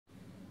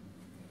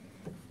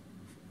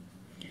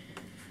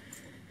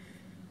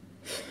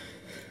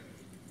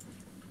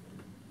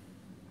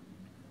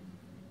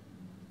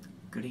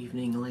Good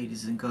evening,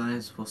 ladies and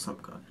guys. What's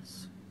up,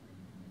 guys?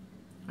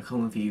 I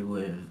come to you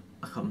with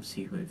a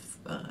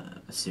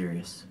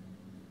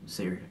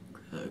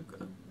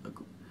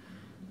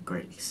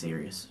greatly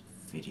serious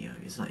video.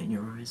 Is that in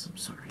your eyes? I'm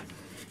sorry.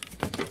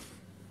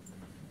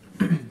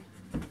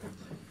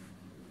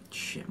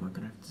 Shit, am I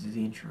gonna have to do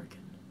the intro again?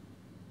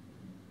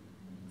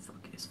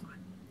 Fuck it, it's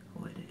fine.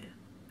 I'll edit it.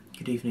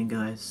 Good evening,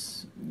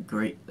 guys.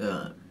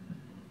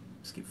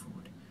 Skip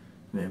forward.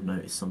 You may have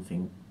noticed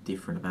something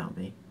different about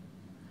me.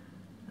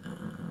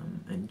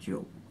 And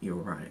you're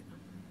right.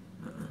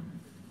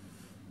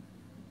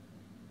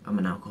 I'm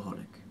an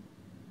alcoholic.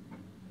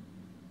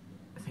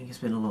 I think it's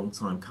been a long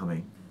time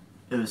coming.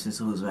 Ever since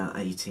I was about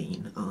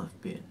 18,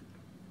 I've been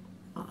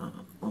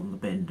on the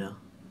bender,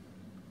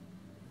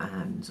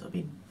 and I've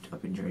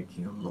been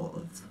drinking a lot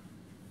of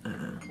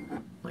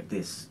like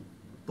this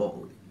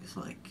bottle. It's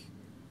like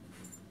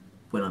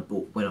when I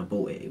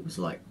bought it, it was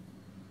like,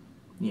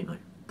 you know,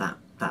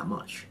 that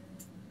much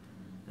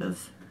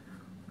of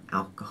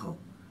alcohol.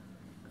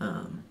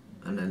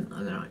 And then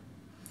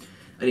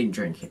I didn't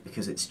drink it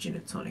because it's gin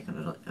and tonic,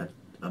 and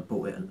I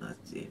bought it, and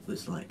it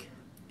was like,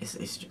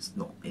 it's just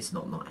not, it's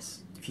not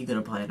nice. If you're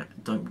gonna buy it,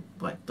 don't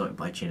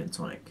buy gin and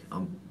tonic.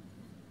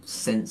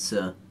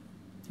 Censor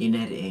in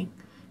editing,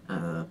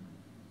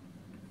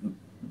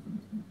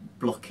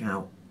 block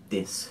out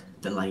the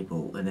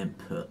label, and then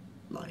put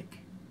like,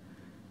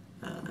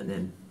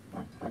 and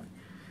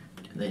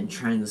then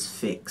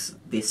transfix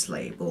this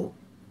label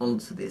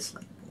onto this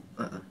label.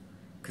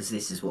 Because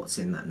this is what's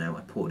in that now.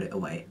 I poured it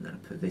away and then I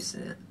put this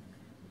in it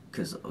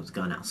because I was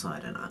going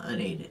outside and I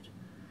needed.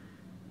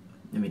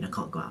 I mean, I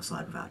can't go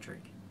outside without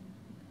drinking.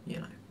 You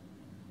know,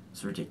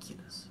 it's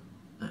ridiculous.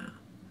 It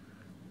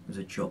was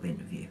a job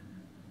interview.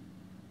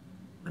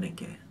 I didn't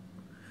get it.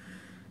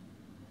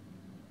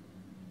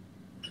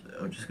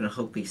 I'm just gonna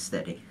hold these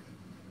steady.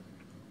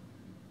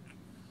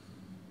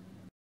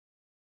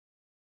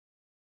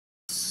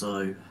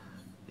 So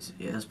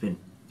it's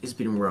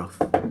been rough.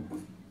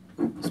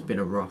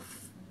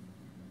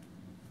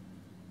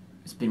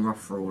 It's been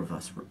rough for all of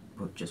us,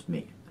 not just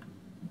me,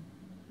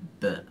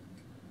 but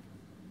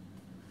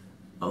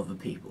other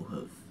people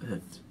have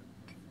it's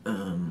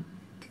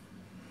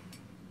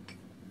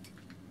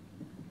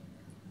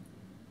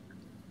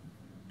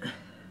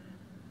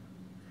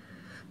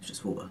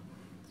just water.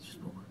 It's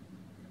just water.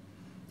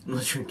 I'm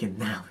not drinking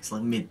now. It's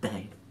like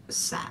midday. It's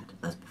sad.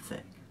 That's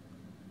pathetic.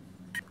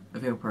 I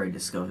think I probably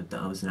discovered that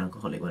I was an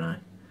alcoholic when I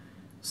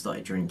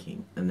started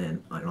drinking, and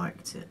then I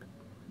liked it.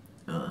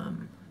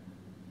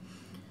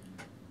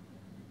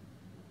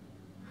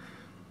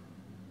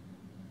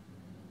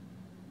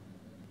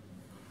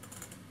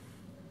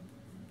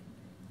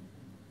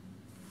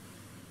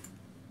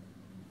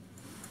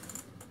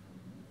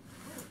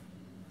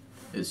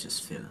 It was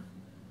just filler.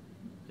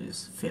 It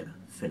was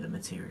filler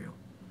material.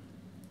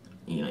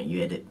 You know,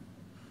 you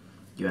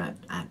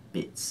add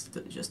bits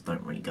that just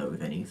don't really go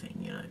with anything.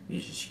 You know,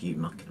 it's just you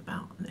mucking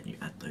about, and then you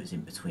add those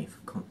in between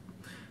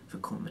for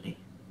comedy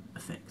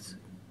effects,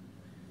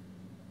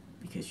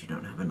 because you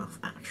don't have enough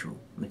actual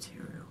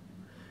material.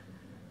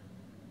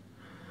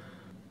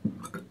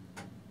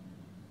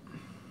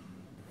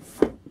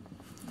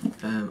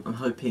 I'm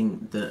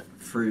hoping that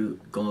through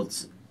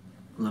God's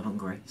love and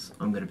grace,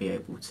 I'm going to be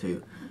able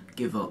to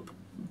give up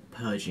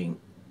purging.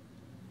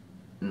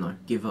 No,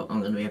 give up. I'm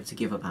going to be able to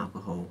give up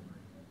alcohol,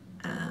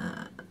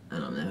 and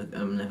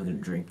I'm never going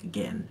to drink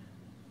again,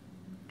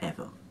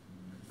 ever,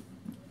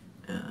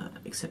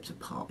 except at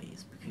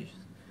parties,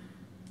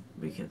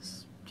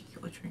 because you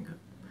got to drink it.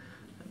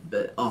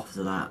 But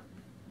after that,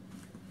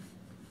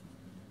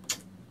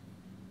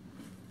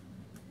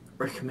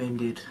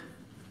 recommended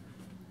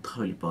the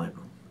Holy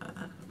Bible.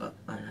 But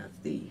I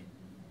have the.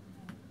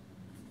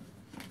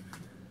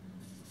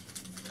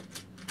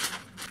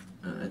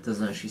 It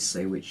doesn't actually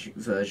say which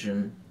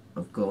version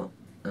I've got.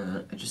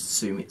 I just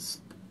assume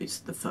it's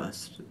the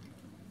first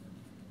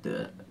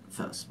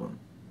one.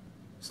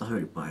 It's the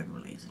Holy Bible,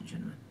 ladies and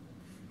gentlemen.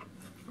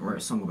 I wrote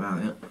a song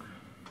about it.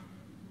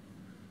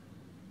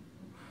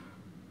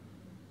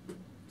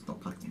 It's not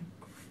plugged in.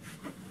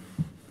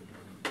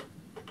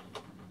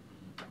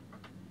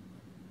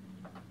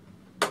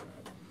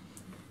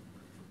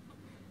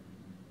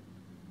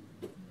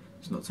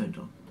 It's not turned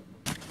on.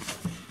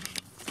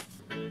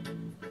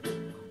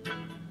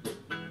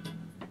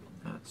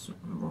 That's the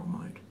wrong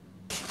mode.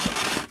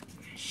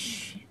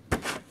 Shit.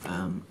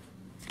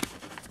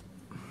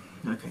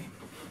 Okay.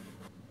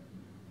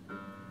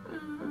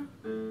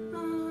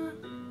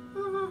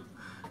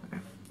 Okay.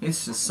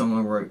 This is a song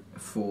I wrote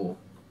for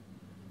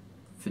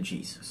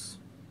Jesus.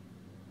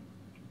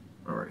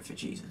 I wrote for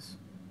Jesus.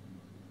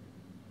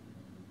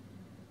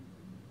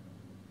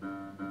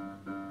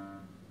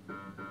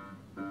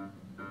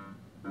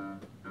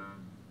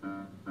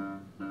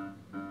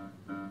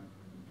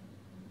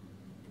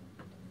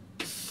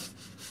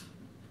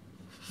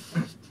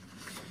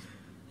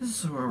 This is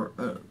a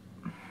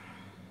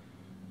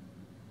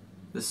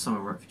song I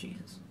wrote for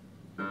Jesus.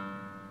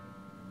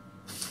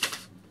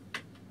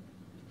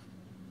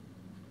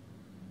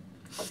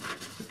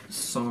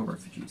 sorrow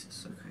for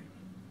Jesus, okay.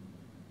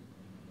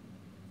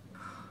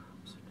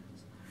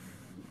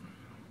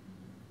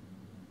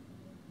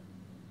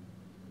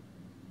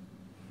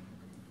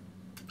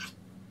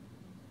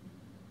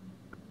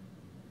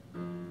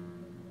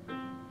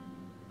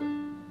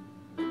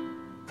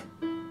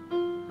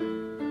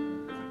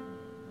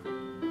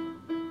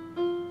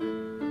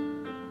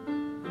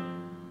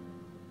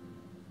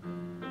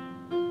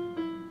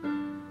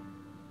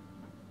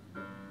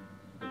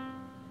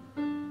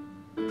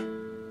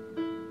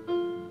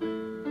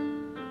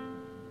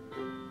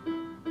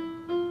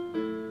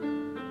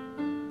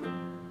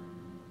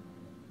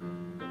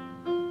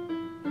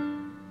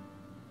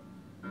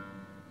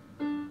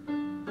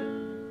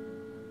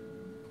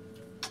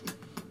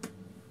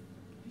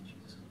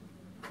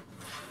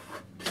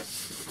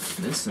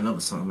 This is another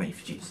song made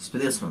for Jesus,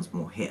 but this one's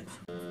more hip.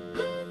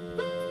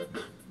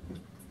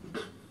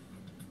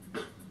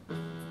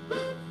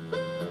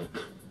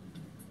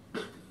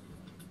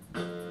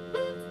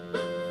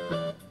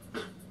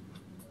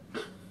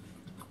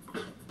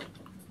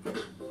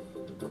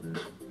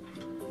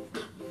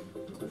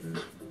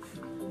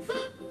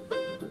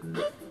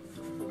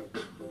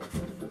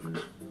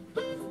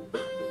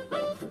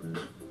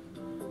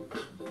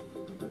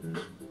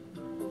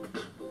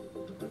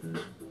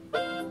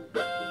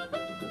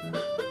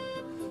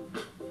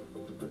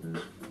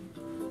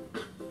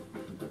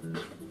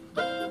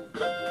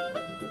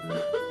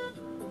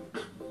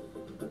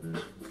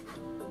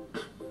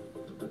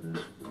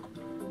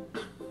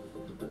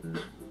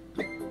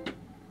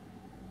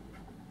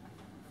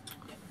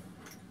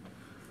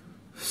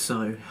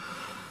 So,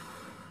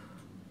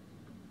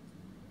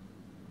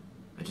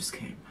 I just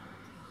came.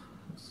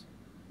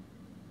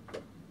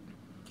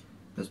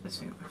 That's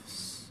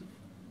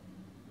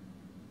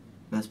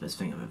the best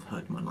thing I've ever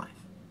heard in my life.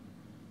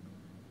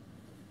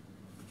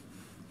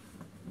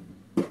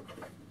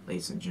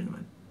 Ladies and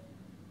gentlemen,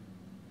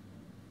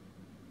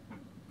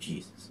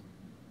 Jesus.